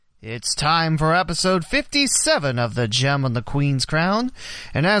It's time for episode 57 of the Gem on the Queen's Crown,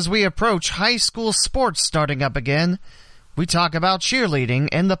 and as we approach high school sports starting up again, we talk about cheerleading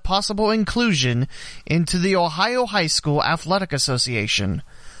and the possible inclusion into the Ohio High School Athletic Association.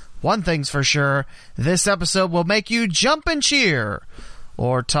 One thing's for sure, this episode will make you jump and cheer,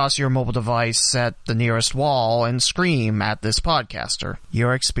 or toss your mobile device at the nearest wall and scream at this podcaster.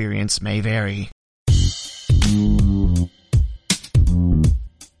 Your experience may vary.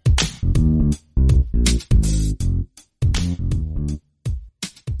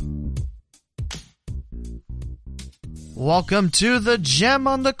 Welcome to the Gem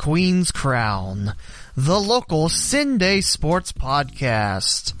on the Queen's Crown, the local Sunday sports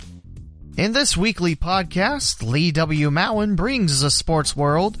podcast. In this weekly podcast, Lee W. Mowen brings the sports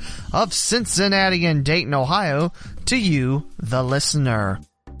world of Cincinnati and Dayton, Ohio, to you, the listener.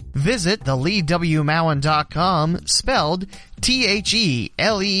 Visit theleewmowen.com, spelled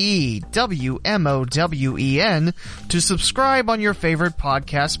THELEEWMOWEN, to subscribe on your favorite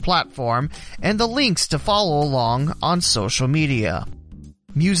podcast platform and the links to follow along on social media.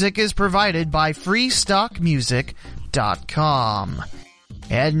 Music is provided by freestockmusic.com.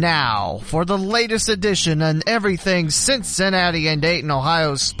 And now, for the latest edition on everything Cincinnati and Dayton,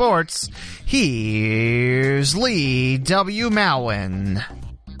 Ohio sports, here's Lee W. Mowen.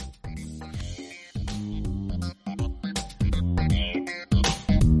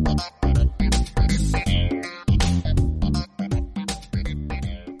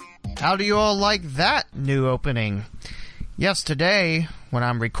 How do you all like that new opening? Yes, today, when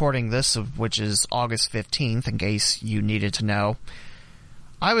I'm recording this, which is August 15th, in case you needed to know,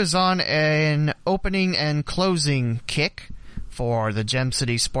 I was on an opening and closing kick for the Gem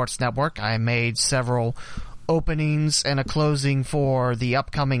City Sports Network. I made several openings and a closing for the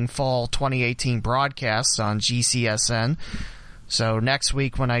upcoming fall 2018 broadcasts on GCSN. So next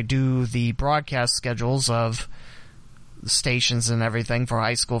week when I do the broadcast schedules of the stations and everything for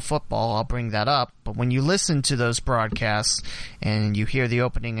high school football, I'll bring that up. But when you listen to those broadcasts and you hear the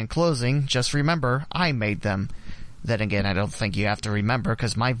opening and closing, just remember I made them. Then again, I don't think you have to remember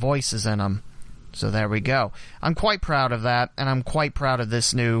because my voice is in them. So there we go. I'm quite proud of that, and I'm quite proud of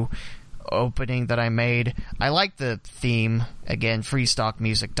this new opening that I made. I like the theme. Again,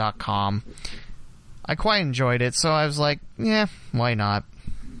 freestockmusic.com. I quite enjoyed it, so I was like, yeah, why not?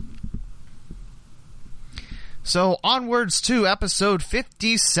 So onwards to episode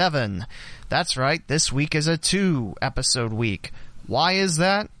 57. That's right, this week is a 2-episode week. Why is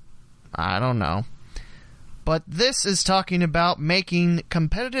that? I don't know. But this is talking about making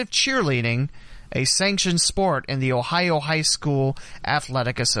competitive cheerleading a sanctioned sport in the Ohio High School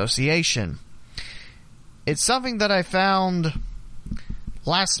Athletic Association. It's something that I found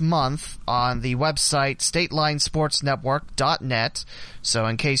last month on the website StatelineSportsNetwork.net, so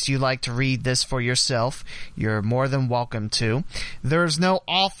in case you like to read this for yourself, you're more than welcome to. There's no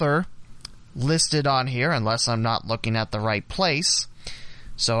author listed on here unless I'm not looking at the right place,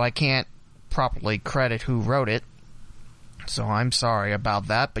 so I can't properly credit who wrote it, so I'm sorry about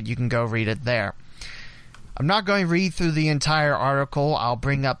that, but you can go read it there. I'm not going to read through the entire article. I'll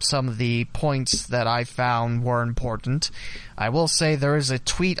bring up some of the points that I found were important. I will say there is a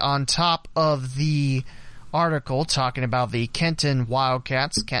tweet on top of the article talking about the Kenton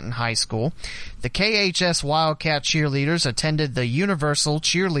Wildcats, Kenton High School. The KHS Wildcat cheerleaders attended the Universal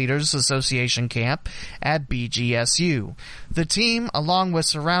Cheerleaders Association camp at BGSU. The team, along with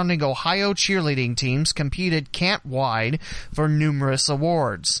surrounding Ohio cheerleading teams, competed camp-wide for numerous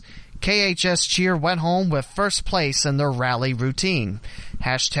awards. KHS Cheer went home with first place in their rally routine.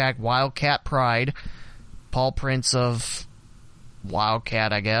 Hashtag Wildcat Pride. Paul Prince of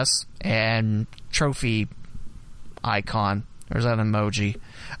Wildcat, I guess, and trophy icon. There's an emoji.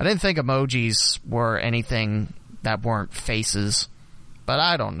 I didn't think emojis were anything that weren't faces, but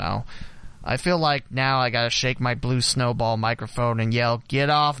I don't know. I feel like now I gotta shake my blue snowball microphone and yell,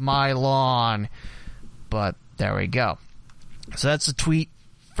 "Get off my lawn!" But there we go. So that's a tweet.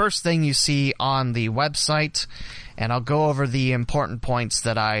 First thing you see on the website, and I'll go over the important points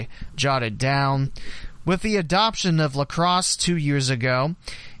that I jotted down. With the adoption of lacrosse 2 years ago,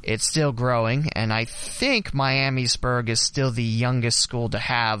 it's still growing, and I think Miamisburg is still the youngest school to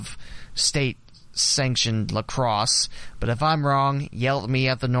have state-sanctioned lacrosse, but if I'm wrong, yell at me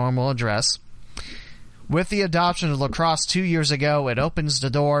at the normal address. With the adoption of lacrosse 2 years ago, it opens the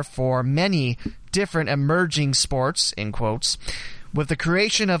door for many different emerging sports, in quotes, with the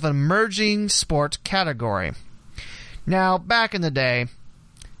creation of an emerging sport category. Now, back in the day,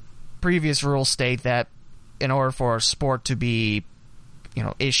 previous rules state that in order for a sport to be,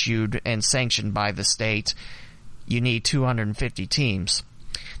 issued and sanctioned by the state, you need 250 teams.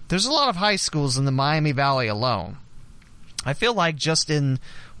 there's a lot of high schools in the Miami Valley alone. I feel like just in,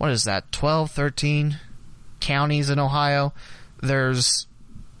 12, 13 counties in Ohio, there's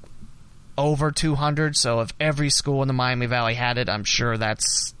over 200, so if every school in the Miami Valley had it, I'm sure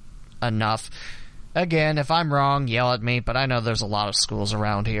that's enough. Again, if I'm wrong, yell at me, but I know there's a lot of schools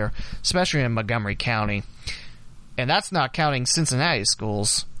around here, especially in Montgomery County. And that's not counting Cincinnati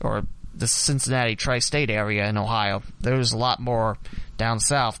schools, or the Cincinnati tri-state area in Ohio. There's a lot more down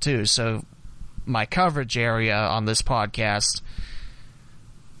south, too, so my coverage area on this podcast,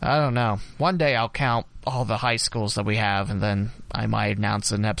 I don't know. One day I'll count all the high schools that we have, and then I might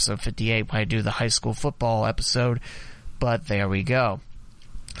announce in episode 58 when I do the high school football episode, but there we go.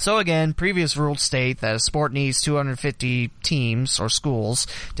 So again, previous rules state that a sport needs 250 teams or schools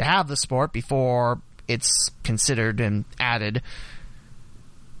to have the sport before it's considered and added.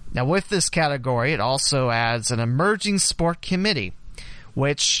 Now with this category, it also adds an emerging sport committee,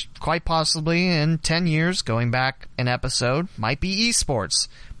 which quite possibly in 10 years, going back an episode, might be esports.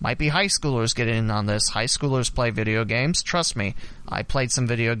 Might be high schoolers get in on this. High schoolers play video games. Trust me, I played some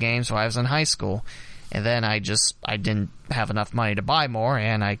video games while I was in high school. And then I didn't have enough money to buy more,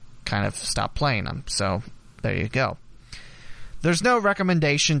 and I kind of stopped playing them. So, there you go. There's no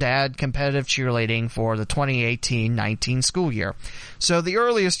recommendation to add competitive cheerleading for the 2018-19 school year. So, the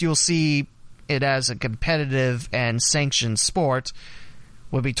earliest you'll see it as a competitive and sanctioned sport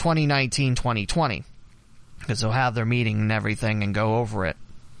would be 2019-2020. Because they'll have their meeting and everything and go over it.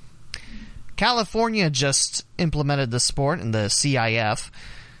 California just implemented the sport in the CIF.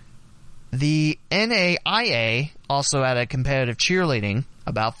 The NAIA also added competitive cheerleading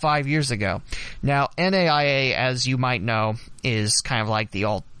about 5 years ago. Now, NAIA, as you might know, is kind of like the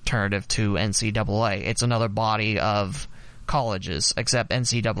alternative to NCAA. It's another body of colleges, except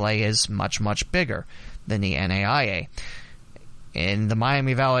NCAA is much, much bigger than the NAIA. In the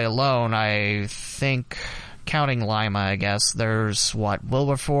Miami Valley alone, I think, counting Lima, I guess, there's,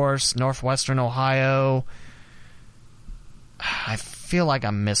 Wilberforce, Northwestern Ohio. I feel like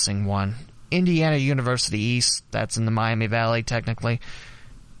I'm missing one. Indiana University East, that's in the Miami Valley, technically.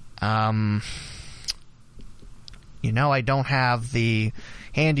 I don't have the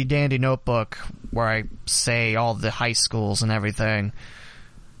handy-dandy notebook where I say all the high schools and everything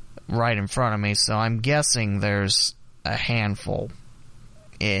right in front of me, so I'm guessing there's a handful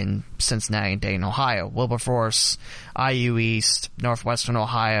in Cincinnati and Dayton, Ohio. Wilberforce, IU East, Northwestern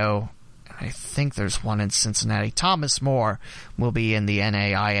Ohio. I think there's one in Cincinnati. Thomas More will be in the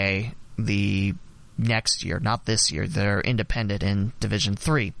NAIA the next year, not this year. They're independent in Division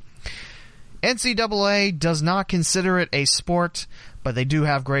III. NCAA does not consider it a sport, but they do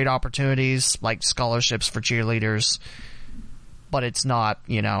have great opportunities, like scholarships for cheerleaders. But it's not,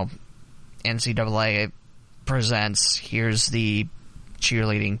 NCAA presents, here's the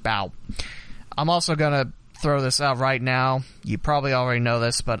cheerleading bout. I'm also going to throw this out right now. You probably already know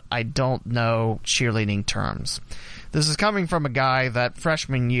this, but I don't know cheerleading terms. This is coming from a guy that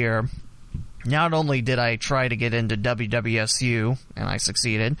freshman year, not only did I try to get into WWSU, and I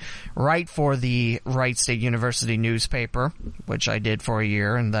succeeded, write for the Wright State University newspaper, which I did for a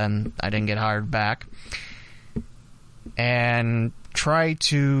year, and then I didn't get hired back, and try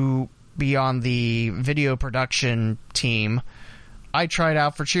to be on the video production team. I tried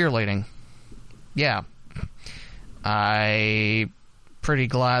out for cheerleading. Yeah. I pretty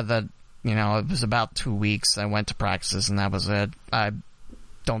glad that, it was about 2 weeks. I went to practices and that was it. I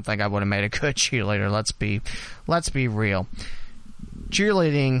don't think I would have made a good cheerleader. Let's be real.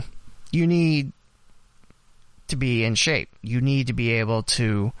 Cheerleading, you need to be in shape. You need to be able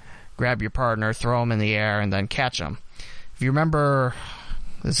to grab your partner, throw them in the air, and then catch them. If you remember,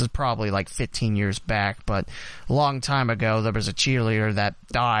 this is probably like 15 years back, but a long time ago, there was a cheerleader that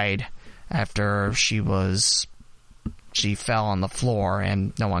died after she fell on the floor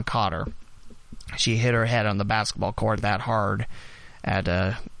and no one caught her. She hit her head on the basketball court that hard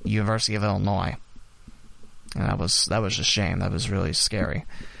at University of Illinois. And that was a shame. That was really scary.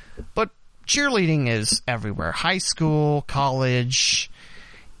 But cheerleading is everywhere. High school, college,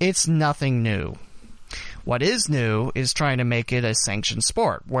 it's nothing new. What is new is trying to make it a sanctioned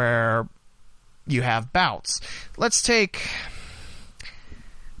sport where you have bouts. Let's take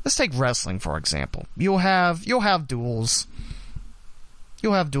wrestling, for example. You'll have duels.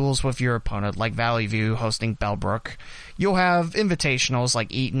 You'll have duels with your opponent, like Valley View hosting Bellbrook. You'll have invitationals,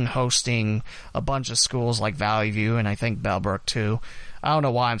 like Eaton hosting a bunch of schools like Valley View, and I think Bellbrook, too. I don't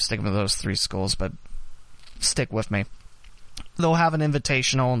know why I'm sticking with those three schools, but stick with me. They'll have an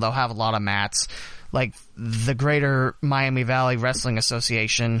invitational, and they'll have a lot of mats. Like the Greater Miami Valley Wrestling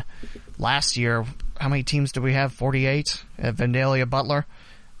Association, last year, how many teams did we have? 48 at Vandalia Butler.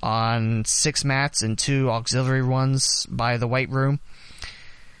 on 6 mats and 2 auxiliary ones by the weight room.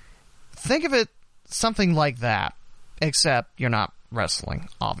 Think of it something like that, except you're not wrestling,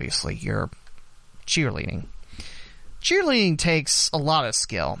 obviously. You're cheerleading. Cheerleading takes a lot of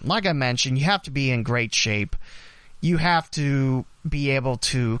skill. Like I mentioned, you have to be in great shape. You have to be able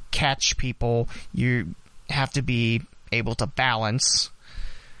to catch people. You have to be able to balance.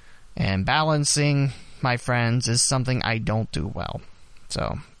 And balancing, my friends, is something I don't do well.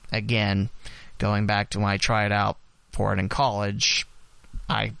 So, again, going back to when I tried out for it in college,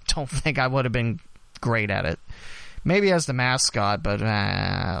 I don't think I would have been great at it. Maybe as the mascot, but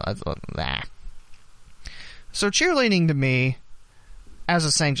nah. So cheerleading to me, as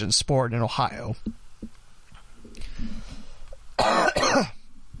a sanctioned sport in Ohio,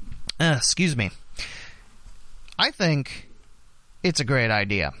 excuse me, I think it's a great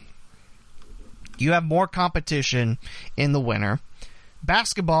idea. You have more competition in the winter.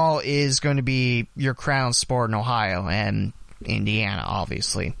 Basketball is going to be your crown sport in Ohio and Indiana,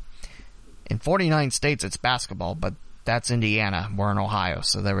 obviously. In 49 states, it's basketball, but that's Indiana. We're in Ohio,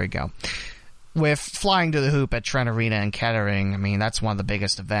 so there we go. With flying to the hoop at Trent Arena and Kettering, I mean, that's one of the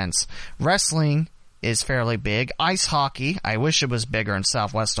biggest events. Wrestling is fairly big. Ice hockey, I wish it was bigger in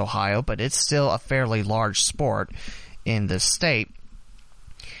Southwest Ohio, but it's still a fairly large sport in this state.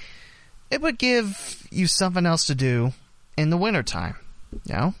 It would give you something else to do in the wintertime.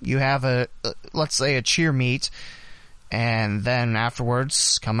 You know, you have let's say a cheer meet, and then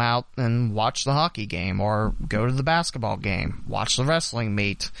afterwards come out and watch the hockey game, or go to the basketball game, watch the wrestling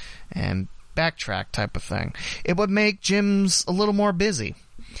meet, and backtrack type of thing. It would make gyms a little more busy.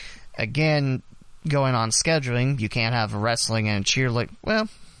 Again, going on scheduling, you can't have wrestling and cheerleading. Well,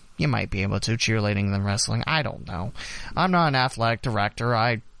 you might be able to, cheerleading than wrestling. I don't know. I'm not an athletic director.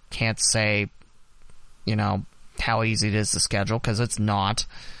 I can't say, how easy it is to schedule, because it's not.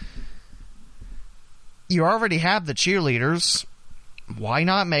 You already have the cheerleaders. Why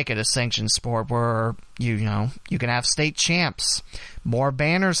not make it a sanctioned sport where, you can have state champs, more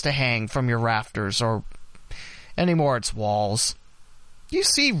banners to hang from your rafters, or anymore it's walls. Do you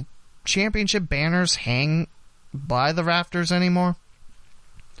see championship banners hang by the rafters anymore?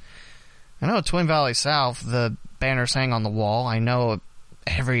 I know at Twin Valley South, the banners hang on the wall. I know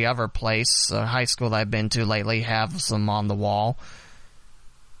every other place, high school that I've been to lately, has them on the wall.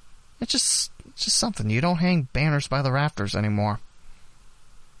 It's just something. You don't hang banners by the rafters anymore.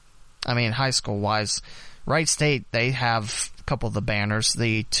 I mean, high school-wise, Wright State, they have a couple of the banners.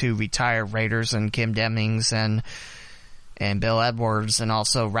 The 2 retired Raiders, and Kim Demings and Bill Edwards, and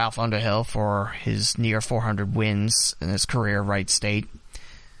also Ralph Underhill for his near 400 wins in his career at Wright State.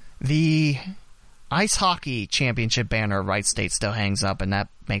 The ice hockey championship banner at Wright State still hangs up, and that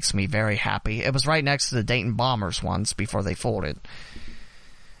makes me very happy. It was right next to the Dayton Bombers once before they folded.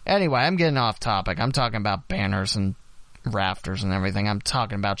 Anyway, I'm getting off topic. I'm talking about banners and rafters and everything. I'm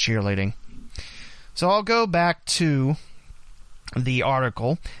talking about cheerleading. So I'll go back to the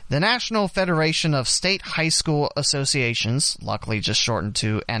article. The National Federation of State High School Associations, luckily just shortened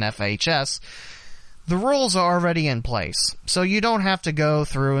to NFHS, the rules are already in place. So you don't have to go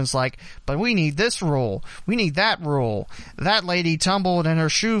through and it's like, but we need this rule. We need that rule. That lady tumbled and her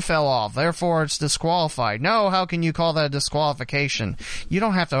shoe fell off. Therefore, it's disqualified. No, how can you call that a disqualification? You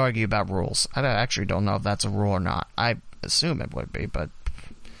don't have to argue about rules. I actually don't know if that's a rule or not. I assume it would be, but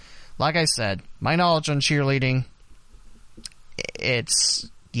like I said, my knowledge on cheerleading, it's,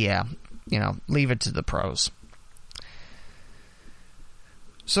 leave it to the pros.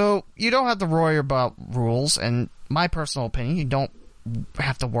 So, you don't have to worry about rules, and my personal opinion, you don't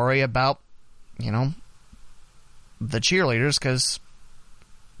have to worry about, the cheerleaders, because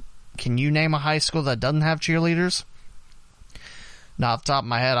can you name a high school that doesn't have cheerleaders? Not off the top of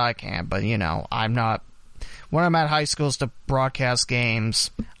my head, I can't, but, I'm not, when I'm at high schools to broadcast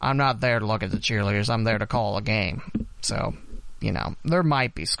games, I'm not there to look at the cheerleaders, I'm there to call a game. So, there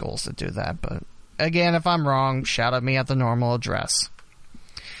might be schools that do that, but, again, if I'm wrong, shout at me at the normal address.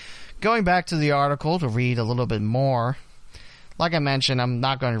 Going back to the article to read a little bit more, like I mentioned, I'm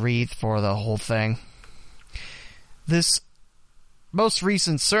not going to read for the whole thing. This most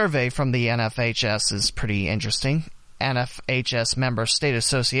recent survey from the NFHS is pretty interesting. NFHS member state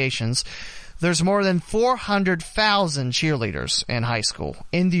associations, there's more than 400,000 cheerleaders in high school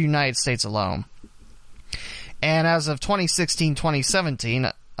in the United States alone. And as of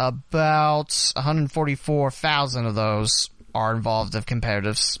 2016-2017, about 144,000 of those are involved in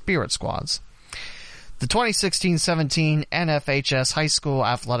competitive spirit squads. The 2016-17 NFHS High School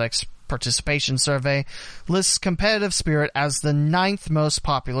Athletics Participation Survey lists competitive spirit as the 9th most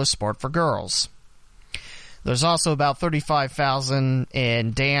popular sport for girls. There's also about 35,000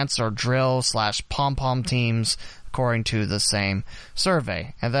 in dance or drill / pom-pom teams, according to the same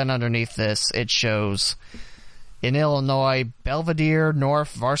survey. And then underneath this, it shows in Illinois, Belvedere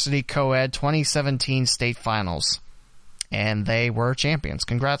North Varsity Co-ed 2017 state finals. And they were champions.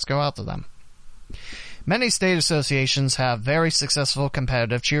 Congrats go out to them. Many state associations have very successful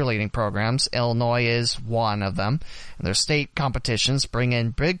competitive cheerleading programs. Illinois is one of them. And their state competitions bring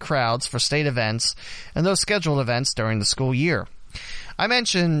in big crowds for state events and those scheduled events during the school year. I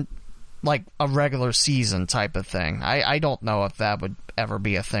mentioned like a regular season type of thing. I don't know if that would ever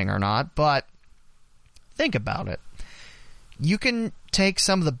be a thing or not, but think about it. You can take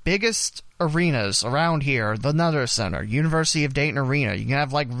some of the biggest arenas around here, the Nutter Center, University of Dayton Arena. You can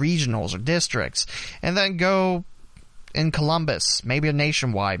have like regionals or districts, and then go in Columbus, maybe a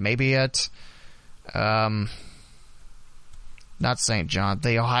nationwide, maybe at, not St. John,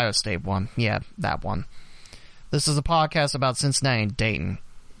 the Ohio State one. Yeah, that one. This is a podcast about Cincinnati and Dayton.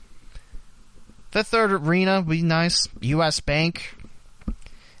 Fifth Third Arena would be nice. U.S. Bank.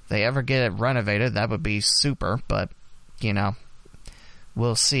 If they ever get it renovated, that would be super, but, you know,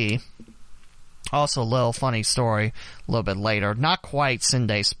 we'll see. Also, a little funny story a little bit later. Not quite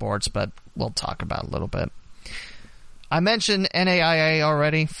Sunday sports, but we'll talk about it a little bit. I mentioned NAIA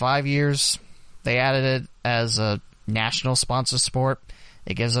already, 5 years. They added it as a national sponsor sport.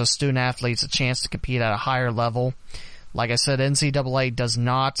 It gives those student athletes a chance to compete at a higher level. Like I said, NCAA does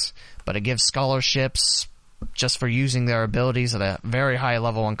not, but it gives scholarships just for using their abilities at a very high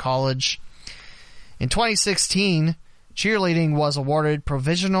level in college. In 2016, cheerleading was awarded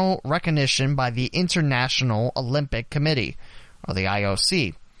provisional recognition by the International Olympic Committee, or the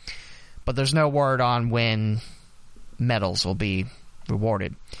IOC. But there's no word on when medals will be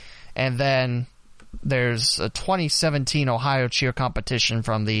rewarded. And then there's a 2017 Ohio cheer competition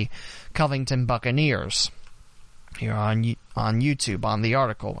from the Covington Buccaneers. Here on YouTube, on the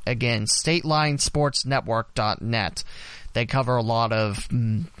article. Again, StatelineSportsNetwork.net. They cover a lot of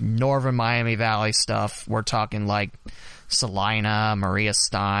northern Miami Valley stuff. We're talking like Salina, Maria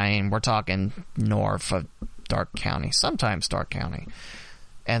Stein. We're talking north of Darke County, sometimes Darke County.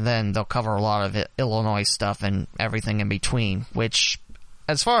 And then they'll cover a lot of Illinois stuff and everything in between, which,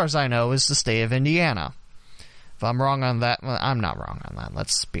 as far as I know, is the state of Indiana. If I'm wrong on that, well, I'm not wrong on that,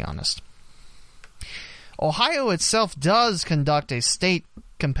 let's be honest. Ohio itself does conduct a state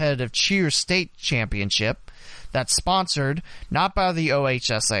competitive cheer state championship that's sponsored not by the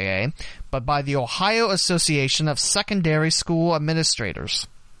OHSAA, but by the Ohio Association of Secondary School Administrators.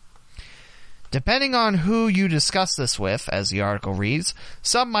 Depending on who you discuss this with, as the article reads,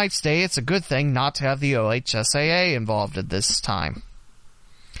 some might say it's a good thing not to have the OHSAA involved at this time.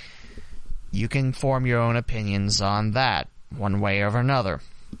 You can form your own opinions on that, one way or another.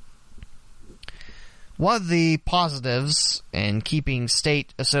 One of the positives in keeping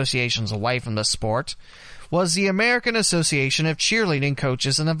state associations away from the sport was the American Association of Cheerleading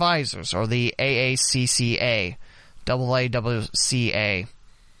Coaches and Advisors, or the AACCA, AAWCA. In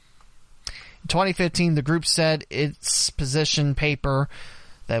 2015, the group said its position paper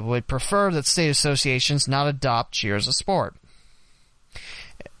that would prefer that state associations not adopt cheer as a sport.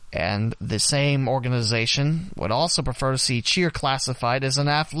 And the same organization would also prefer to see cheer classified as an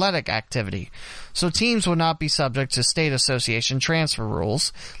athletic activity, so teams would not be subject to state association transfer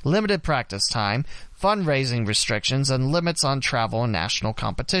rules, limited practice time, fundraising restrictions, and limits on travel and national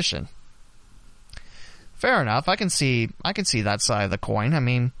competition. Fair enough. I can see that side of the coin. I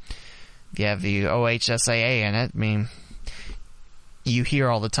mean, if you have the OHSAA in it, I mean, you hear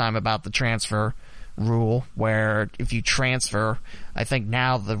all the time about the transfer rule, where if you transfer, I think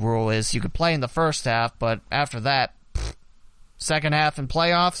now the rule is you could play in the first half, but after that, second half in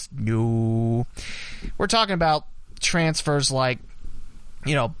playoffs, no. We're talking about transfers like,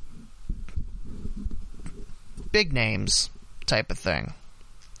 you know, big names type of thing.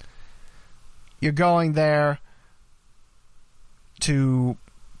 You're going there to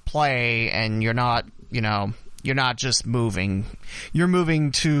play, and you're not, you know, you're not just moving. You're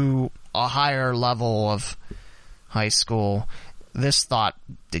moving to a higher level of high school. This thought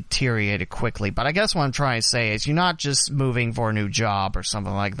deteriorated quickly, but I guess what I'm trying to say is you're not just moving for a new job or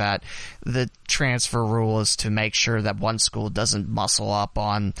something like that. The transfer rule is to make sure that one school doesn't muscle up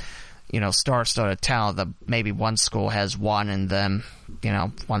on, you know, star-studded talent that maybe one school has one, and then, you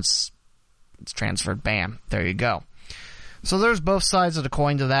know, once it's transferred, bam, there you go. So there's both sides of the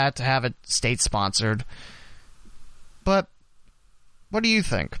coin to that, to have it state-sponsored. But what do you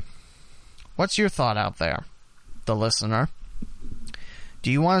think? What's your thought out there, the listener?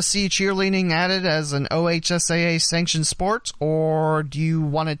 Do you want to see cheerleading added as an OHSAA sanctioned sport, or do you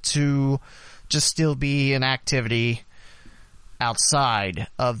want it to just still be an activity outside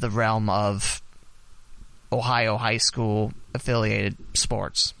of the realm of Ohio high school affiliated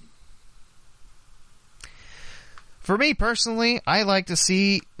sports. For me personally, I like to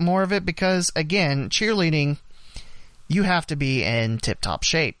see more of it because, again, cheerleading, you have to be in tip-top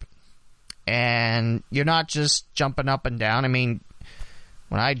shape. And you're not just jumping up and down. I mean,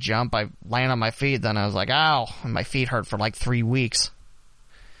 when I jump, I land on my feet, then I was like, ow, and my feet hurt for like 3 weeks.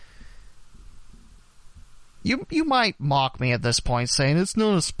 You might mock me at this point, saying, it's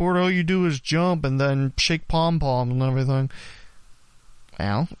not a sport, all you do is jump and then shake pom-poms and everything.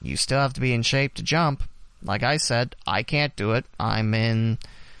 Well, you still have to be in shape to jump. Like I said, I can't do it. I'm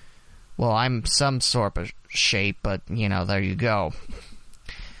some sort of shape, but, there you go.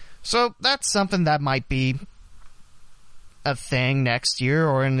 So that's something that might be a thing next year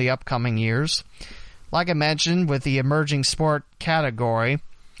or in the upcoming years. Like I mentioned, with the emerging sport category,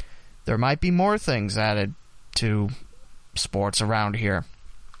 there might be more things added to sports around here.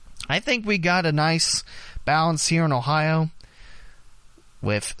 I think we got a nice balance here in Ohio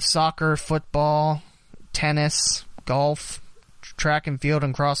with soccer, football, tennis, golf, track and field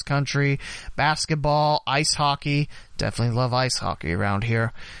and cross country, basketball, ice hockey. Definitely love ice hockey around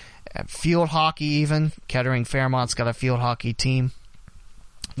here. Field hockey even. Kettering Fairmont's got a field hockey team,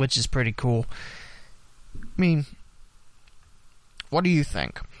 which is pretty cool. I mean, what do you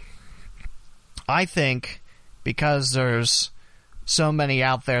think? I think because there's so many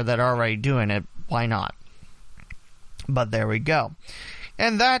out there that are already doing it, why not? But there we go.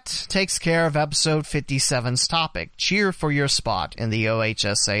 And that takes care of episode 57's topic. Cheer for your spot in the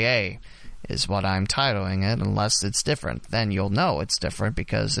OHSAA is what I'm titling it, unless it's different. Then you'll know it's different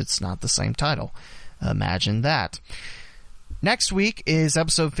because it's not the same title. Imagine that. Next week is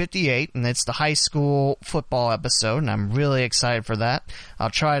episode 58, and it's the high school football episode, and I'm really excited for that. I'll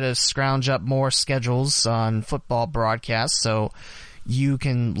try to scrounge up more schedules on football broadcasts so you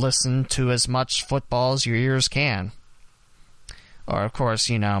can listen to as much football as your ears can. Or, of course,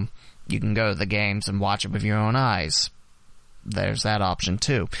 you can go to the games and watch it with your own eyes. There's that option,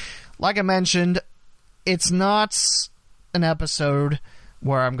 too. Like I mentioned, it's not an episode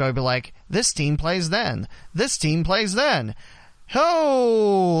where I'm going to be like, this team plays then. This team plays then.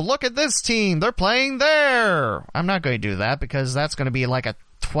 Oh, look at this team. They're playing there. I'm not going to do that because that's going to be like a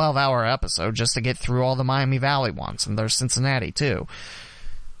 12-hour episode just to get through all the Miami Valley ones. And there's Cincinnati, too.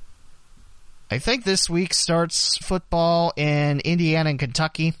 I think this week starts football in Indiana and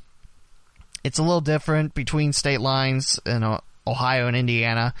Kentucky. It's a little different between state lines in Ohio and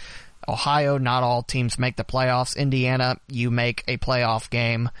Indiana. Ohio, not all teams make the playoffs. Indiana, you make a playoff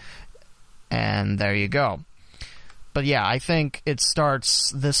game, and there you go. But yeah, I think it starts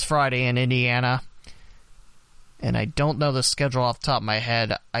this Friday in Indiana, and I don't know the schedule off the top of my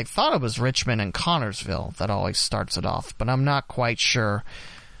head. I thought it was Richmond and Connorsville that always starts it off, but I'm not quite sure.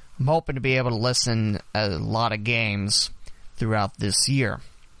 I'm hoping to be able to listen a lot of games throughout this year.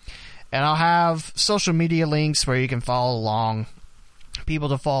 And I'll have social media links where you can follow along, people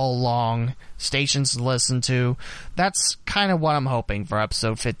to follow along, stations to listen to. That's kind of what I'm hoping for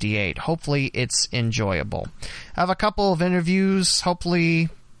episode 58. Hopefully it's enjoyable. I have a couple of interviews, hopefully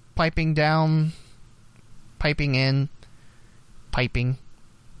piping down, piping in, piping.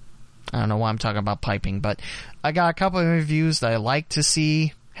 I don't know why I'm talking about piping, but I got a couple of interviews that I like to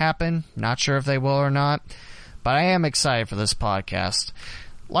see happen. Not sure if they will or not, but I am excited for this podcast.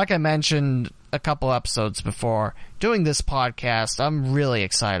 Like I mentioned a couple episodes before, doing this podcast, I'm really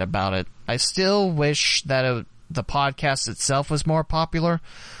excited about it. I still wish that the podcast itself was more popular,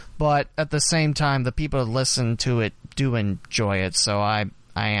 but at the same time, the people that listen to it do enjoy it, so I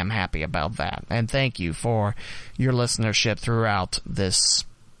am happy about that. And thank you for your listenership throughout this,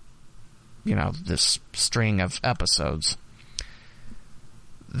 this string of episodes.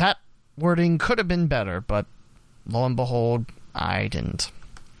 That wording could have been better, but lo and behold, I didn't.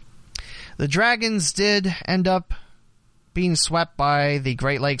 The Dragons did end up being swept by the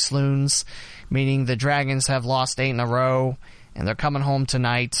Great Lakes Loons, meaning the Dragons have lost 8 in a row, and they're coming home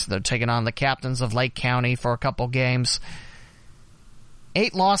tonight. They're taking on the Captains of Lake County for a couple games.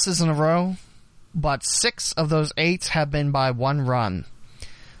 8 losses in a row, but 6 of those 8 have been by 1 run.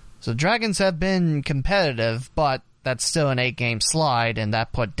 So Dragons have been competitive, but that's still an 8-game slide, and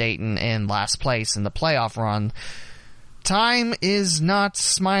that put Dayton in last place in the playoff run. Time is not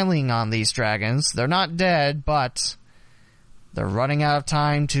smiling on these Dragons. They're not dead, but they're running out of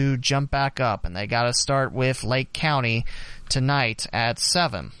time to jump back up, and they got to start with Lake County tonight at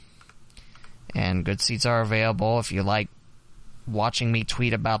 7. And good seats are available if you like watching me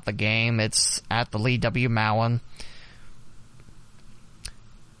tweet about the game. It's at the Lee W. Mowen.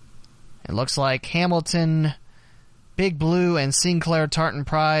 It looks like Hamilton, Big Blue, and Sinclair Tartan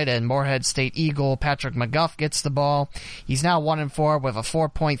Pride and Morehead State Eagle Patrick McGuff gets the ball. He's now 1-4 with a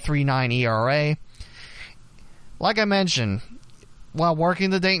 4.39 ERA. Like I mentioned, while working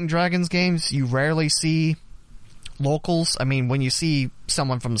the Dayton Dragons games, you rarely see locals. I mean, when you see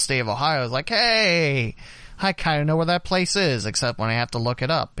someone from the state of Ohio, it's like, hey, I kind of know where that place is, except when I have to look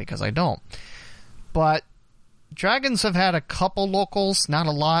it up, because I don't. But Dragons have had a couple locals, not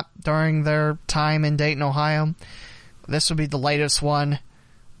a lot, during their time in Dayton, Ohio. This would be the latest one.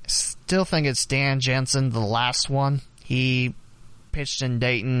 Still think it's Dan Jensen, the last one. He pitched in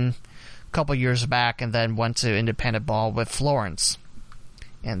Dayton a couple years back and then went to independent ball with Florence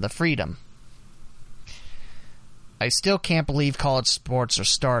and the Freedom. I still can't believe college sports are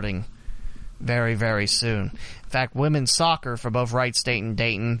starting very, very soon. In fact, women's soccer for both Wright State and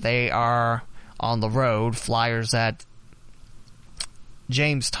Dayton, they are on the road. Flyers at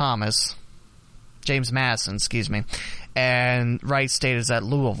James Madison, and Wright State is at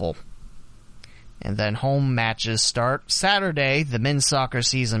Louisville. And then home matches start Saturday. The men's soccer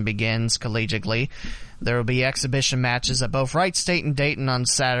season begins collegiately. There will be exhibition matches at both Wright State and Dayton on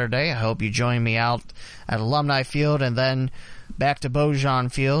Saturday. I hope you join me out at Alumni Field, and then back to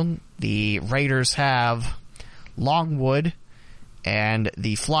Beaujean Field. The Raiders have Longwood, and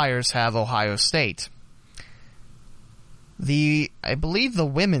the Flyers have Ohio State. I believe the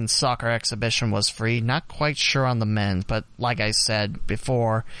women's soccer exhibition was free. Not quite sure on the men's, but like I said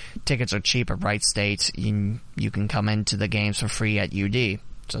before, tickets are cheap at Wright State. You can come into the games for free at UD.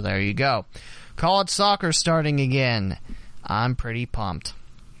 So there you go. College soccer starting again. I'm pretty pumped.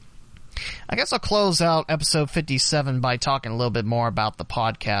 I guess I'll close out episode 57 by talking a little bit more about the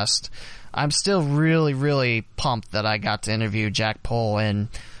podcast. I'm still really, really pumped that I got to interview Jack Pohl and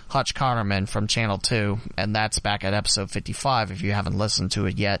Hutch Connerman from Channel 2, and that's back at episode 55 if you haven't listened to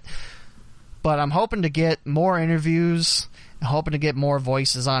it yet. But I'm hoping to get more interviews, hoping to get more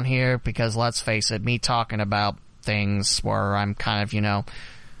voices on here, because let's face it, me talking about things where I'm kind of,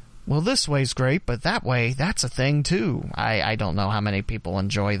 well, this way's great, but that way, that's a thing too. I don't know how many people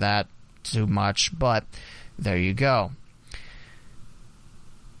enjoy that too much, but there you go.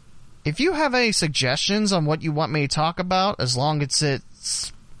 If you have any suggestions on what you want me to talk about, as long as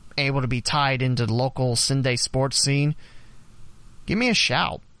it's able to be tied into the local Sunday sports scene, give me a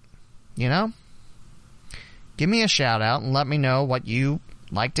shout. Give me a shout out and let me know what you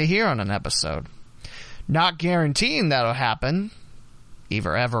like to hear on an episode. Not guaranteeing that'll happen,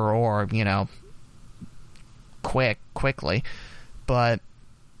 either ever or, quickly, but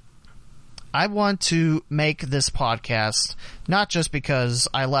I want to make this podcast not just because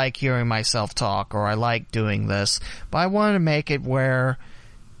I like hearing myself talk or I like doing this, but I want to make it where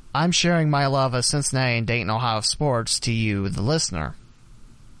I'm sharing my love of Cincinnati and Dayton, Ohio sports to you, the listener.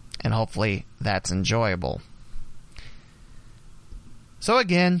 And hopefully that's enjoyable. So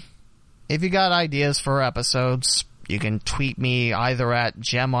again, if you got ideas for episodes, you can tweet me either at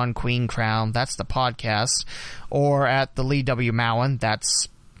Gem on Queen Crown, that's the podcast, or at the Lee W. Mowen, that's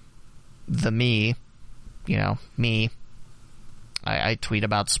the me. Me. I tweet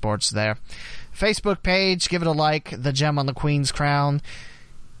about sports there. Facebook page, give it a like, the Gem on the Queen's Crown.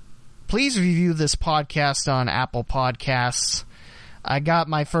 Please review this podcast on Apple Podcasts. I got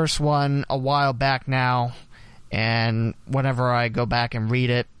my first one a while back now, and whenever I go back and read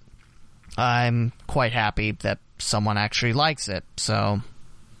it, I'm quite happy that someone actually likes it. So,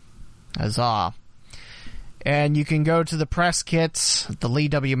 huzzah. And you can go to the press kits, the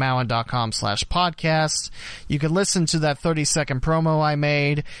leewmowen.com/podcast. You can listen to that 30-second promo I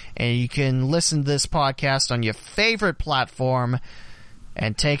made, and you can listen to this podcast on your favorite platform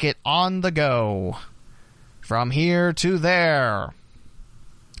and take it on the go. From here to there.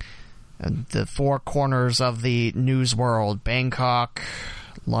 And the four corners of the news world. Bangkok,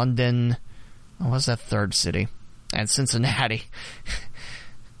 London, what was that third city? And Cincinnati.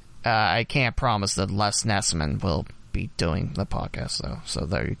 I can't promise that Les Nessman will be doing the podcast, though. So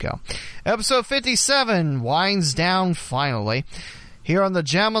there you go. Episode 57 winds down finally. Here on the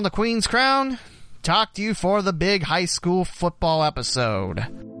Gem on the Queen's Crown, talk to you for the big high school football episode.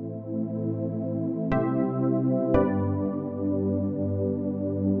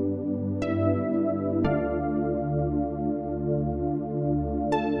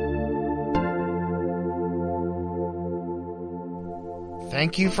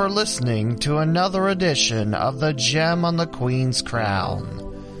 Thank you for listening to another edition of the Gem on the Queen's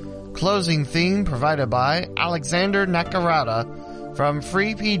Crown. Closing theme provided by Alexander Nakarada from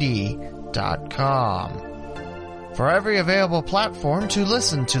freepd.com. For every available platform to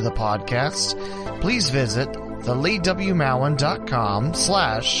listen to the podcast, please visit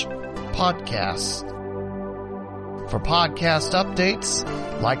theleewmowen.com/podcast. podcasts. For podcast updates,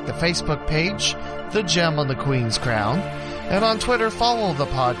 like the Facebook page, The Gem on the Queen's Crown, and on Twitter, follow the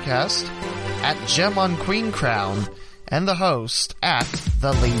podcast at Gem on Queen Crown and the host at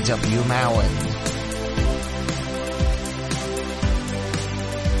The Lee W. Mowen.